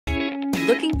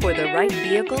Looking for the right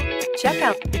vehicle? Check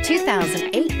out the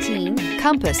 2018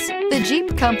 Compass. The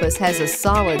Jeep Compass has a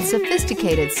solid,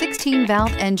 sophisticated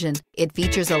 16-valve engine. It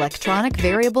features electronic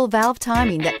variable valve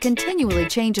timing that continually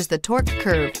changes the torque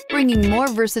curve, bringing more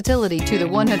versatility to the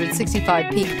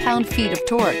 165 peak pound-feet of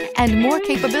torque and more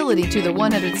capability to the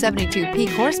 172 peak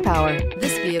horsepower.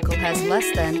 This vehicle has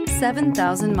less than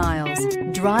 7,000 miles.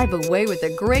 Drive away with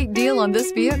a great deal on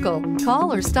this vehicle.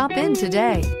 Call or stop in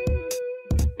today.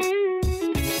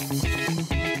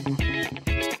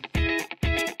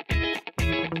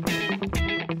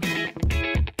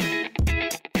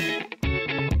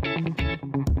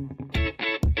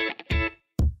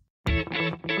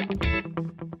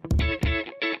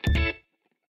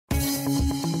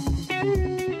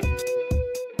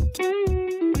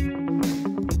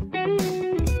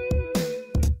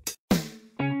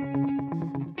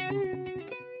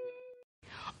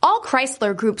 All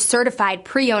Chrysler Group certified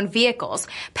pre-owned vehicles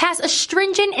pass a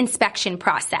stringent inspection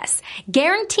process,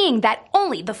 guaranteeing that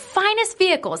only the finest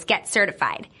vehicles get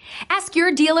certified. Ask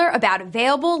your dealer about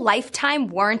available lifetime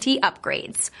warranty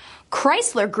upgrades.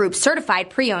 Chrysler Group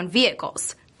certified pre-owned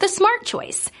vehicles, the smart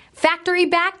choice, factory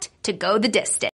backed to go the distance.